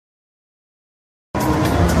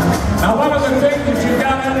Now, one of the things that you've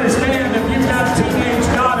got to understand, if you've got teenage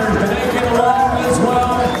daughters, do they get along as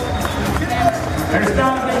well? There's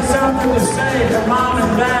got to be something to say to mom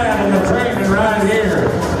and dad in the training right here.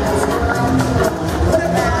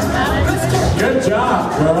 Good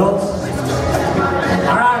job, girls.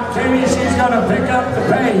 All right, Katie, she's going to pick up the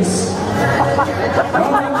pace.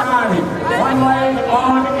 Rolling riding, one leg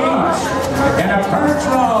on each, and a perch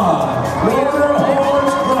rod, quarter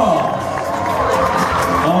horse cross.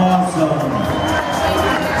 Awesome.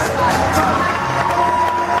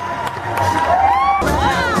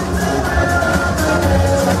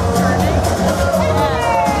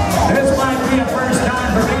 This might be a first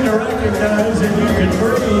time for me to recognize that you can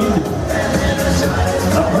breed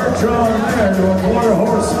a perch rod there to a quarter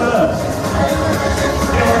horse stud.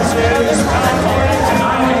 I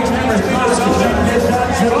ain't never seen something get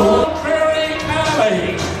done to Cloverdale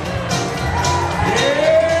Rodeo.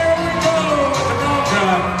 Here we go with the dog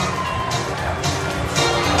drop.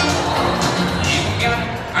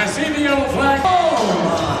 I see the yellow flag. Oh!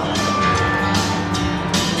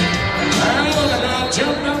 Well, and now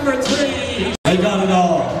jump number 3. They got it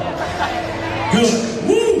all. Good.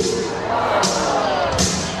 Woo!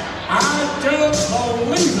 I don't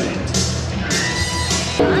believe it.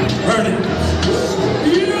 Bernie.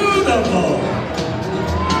 Beautiful.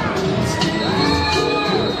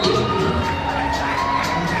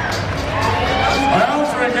 Well,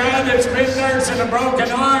 for a guy that's been nursing a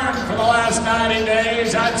broken arm for the last 90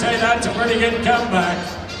 days, I'd say that's a pretty good comeback.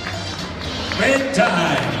 Big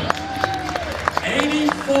time.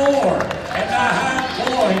 84.5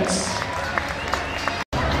 points.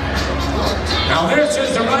 Now this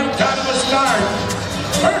is the right kind of a start.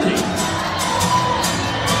 Bernie.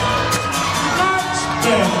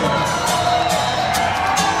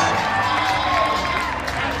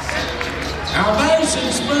 Now, nice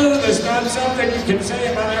and smooth is not something you can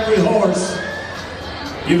say about every horse.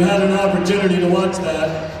 You've had an opportunity to watch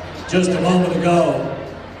that just a moment ago.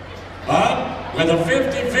 But with a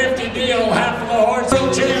 50-50 deal, half of the horse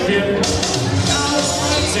world champion, now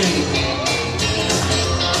Spencer.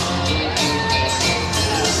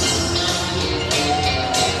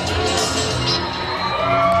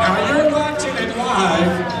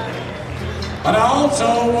 But I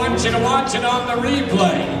also want you to watch it on the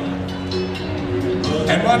replay.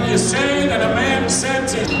 And when you say that a man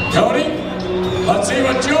sends it, Cody, let's see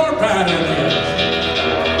what your pattern is.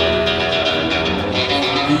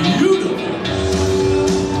 Beautiful.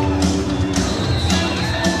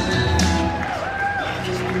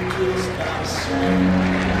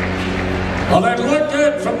 Well, that looked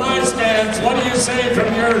good from my stance. What do you say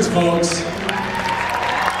from yours, folks?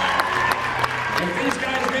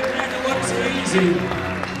 Easy.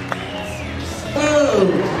 Whoa!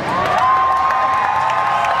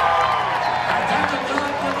 I kind of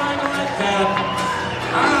thought you might like that.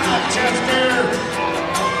 Chester.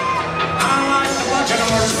 I like the bucket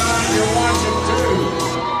horse line you're watching too.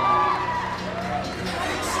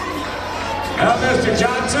 Well, Mr.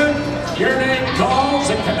 Johnson, your name calls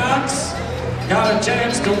the Canucks. Got a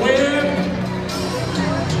chance to win.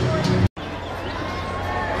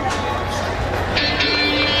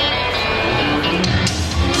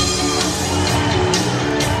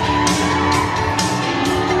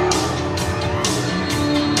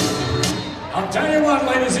 Tell you what,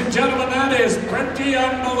 ladies and gentlemen, that is pretty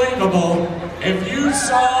unbelievable. If you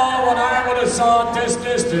saw what I would have saw at this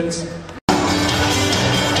distance.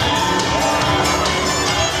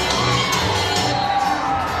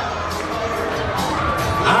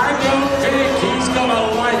 I don't think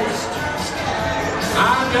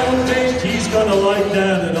he's gonna like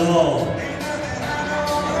that at all.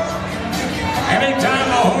 Anytime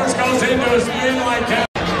a horse goes into his skin like that,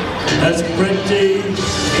 that's pretty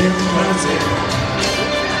impressive.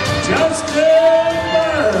 Justin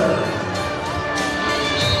Bird.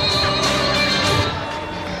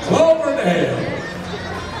 Cloverdale.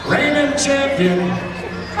 Reigning champion.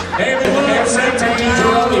 David Cloverdale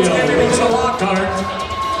Rodeo. Lisa Lockhart.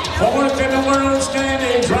 4th in the world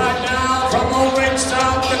standings right now from Old Ridge,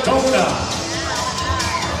 South Dakota.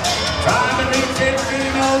 Trying to be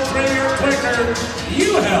 15:03 or quicker.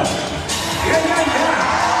 You help. Yeah.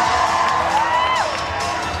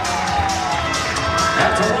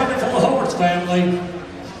 That's a wonderful horse family.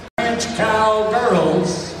 Ranch cow girls,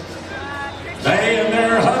 they and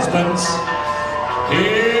their husbands.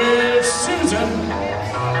 Here's Susan.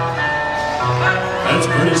 That's a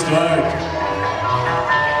pretty start.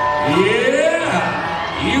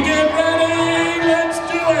 Yeah, you get ready, let's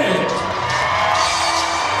do it.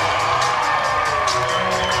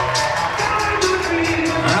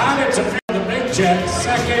 All right, it's a the big jet,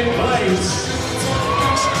 2nd place.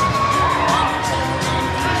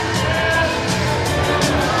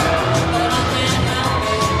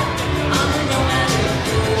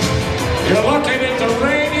 You're looking at the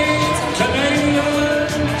reigning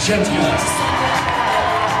Canadian champion.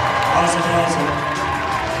 Awesome, awesome.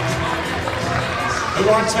 Who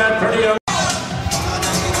wants that pretty young?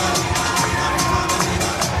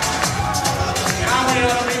 Now we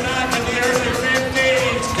ought to be back in the early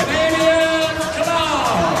 50s. Canadians, come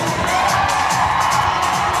on!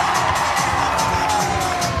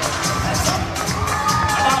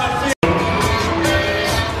 About a few.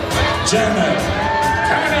 Janet,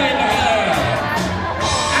 Cunningham,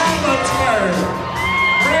 Abbotsford,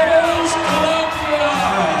 British Columbia.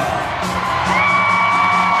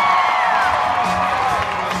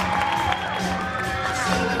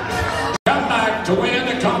 Come back to win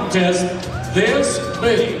a contest this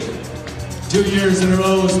big. 2 years in a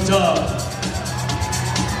row is tough.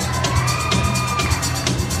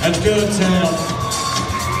 That's good, Sam.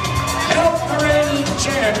 Help the reigning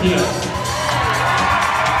champion.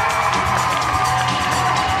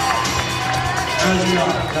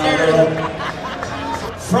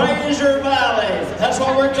 Fraser Valley. That's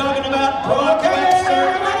what we're talking about. Brock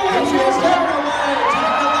Webster. He is heading away. Take a look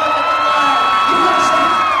at the line.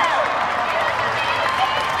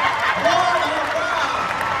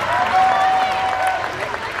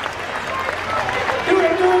 Do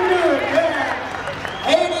it, yeah.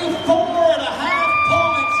 84 and a half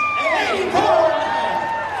points. 84 and a half.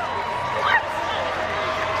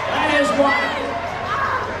 That is why.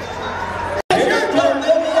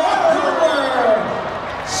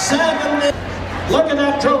 Look at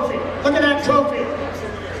that trophy. Look at that trophy.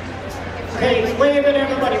 Okay, wave it,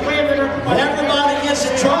 everybody. Wave it, everybody. Everybody gets a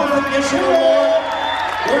trophy, gets an award.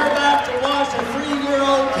 We're about to watch a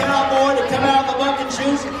 3-year-old cowboy to come out of the bucket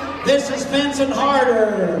shoes. This is Vincent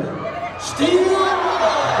Harder. Steve.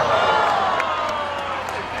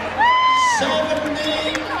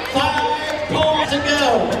 75 points to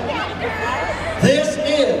go. This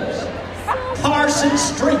is Carson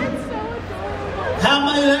Street. How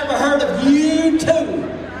many have ever heard of U2?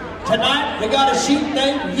 Tonight we got a sheep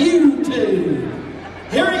named U2.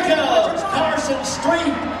 Here he comes, Carson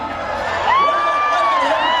Street.